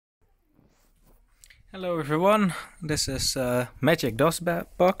Hello everyone, this is Magic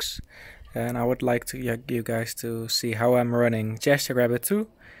dosbox, and I would like to you guys to see how I'm running Jazz Jackrabbit 2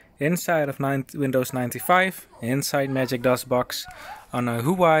 inside of Windows 95 inside Magic dosbox on a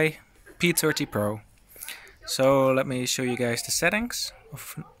Huawei P30 Pro. So let me show you guys the settings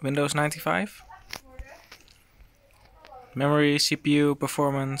of Windows 95. Memory, CPU,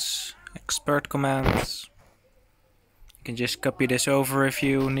 performance, expert commands. You can just copy this over if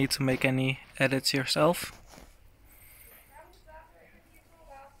you need to make any edits yourself.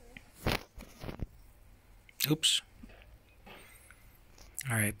 Oops.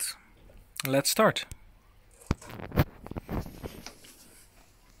 Alright, let's start.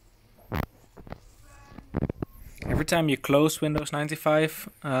 Every time you close Windows 95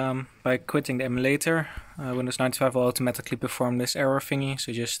 by quitting the emulator, Windows 95 will automatically perform this error thingy,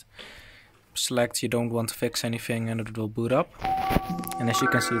 so just select you don't want to fix anything and it will boot up. And as you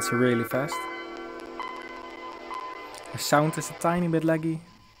can see, it's really fast. The sound is a tiny bit laggy.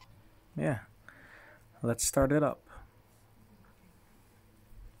 Yeah, let's start it up.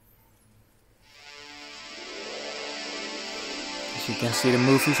 As you can see, the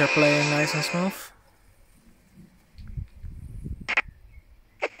movies are playing nice and smooth.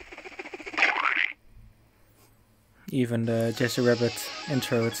 Even the Jazz Jackrabbit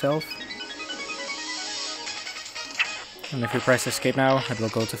intro itself. And if you press escape now, it will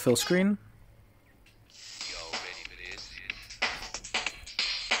go to full screen.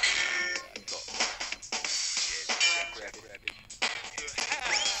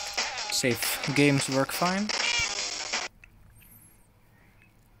 Save games work fine.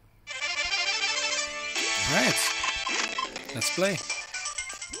 Alright, let's play.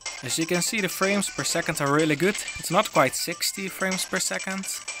 As you can see, the frames per second are really good. It's not quite 60 frames per second,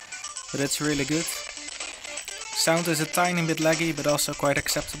 but it's really good. Sound is a tiny bit laggy, but also quite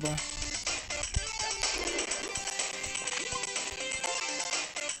acceptable.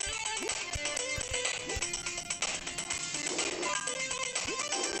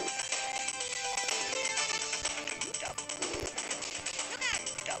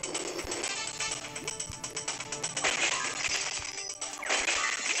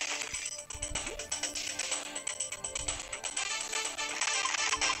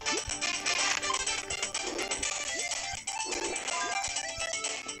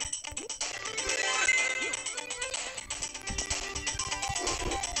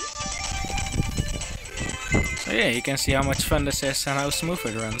 So yeah, you can see how much fun this is and how smooth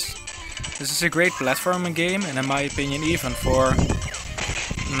it runs. This is a great platforming game, and in my opinion, even for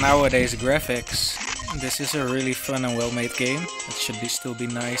nowadays graphics, this is a really fun and well made game. It should still be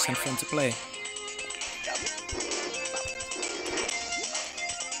nice and fun to play.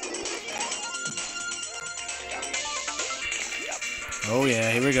 Oh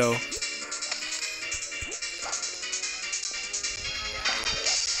yeah, here we go.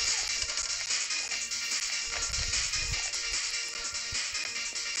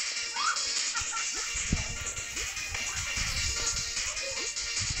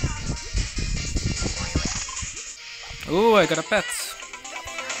 Ooh, I got a pet.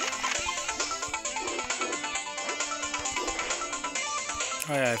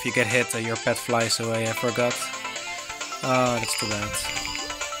 Oh yeah, if you get hit, your pet flies away, I forgot. Oh, that's too bad.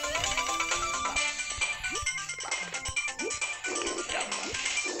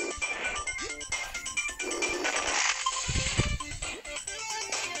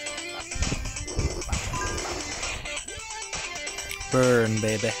 Burn,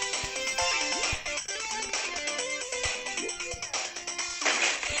 baby.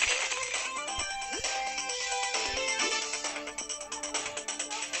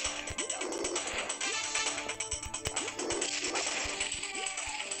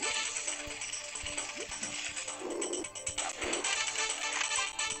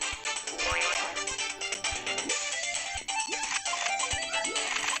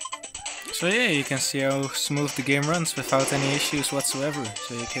 So yeah, you can see how smooth the game runs without any issues whatsoever.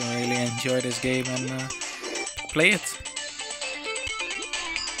 So you can really enjoy this game and play it.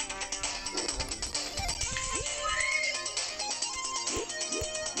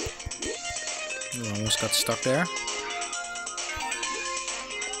 Ooh, almost got stuck there.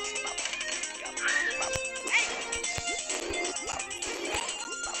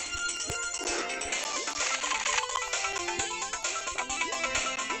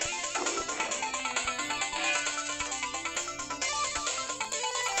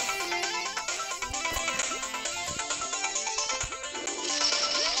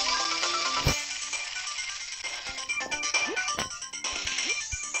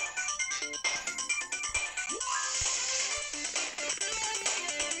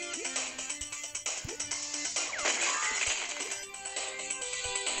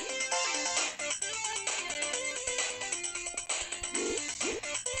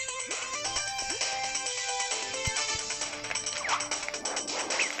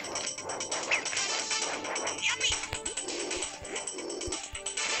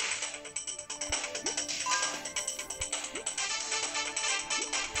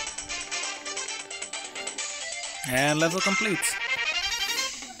 And level complete.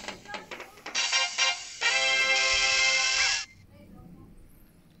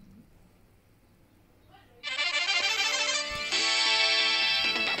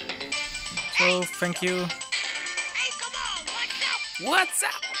 So thank you. Hey, come on, What's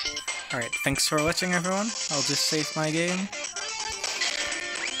up? Alright, thanks for watching everyone. I'll just save my game.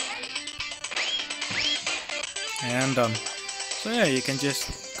 And done. So yeah, you can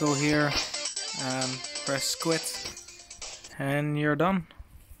just go here and press quit and you're done.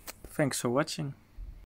 Thanks for watching.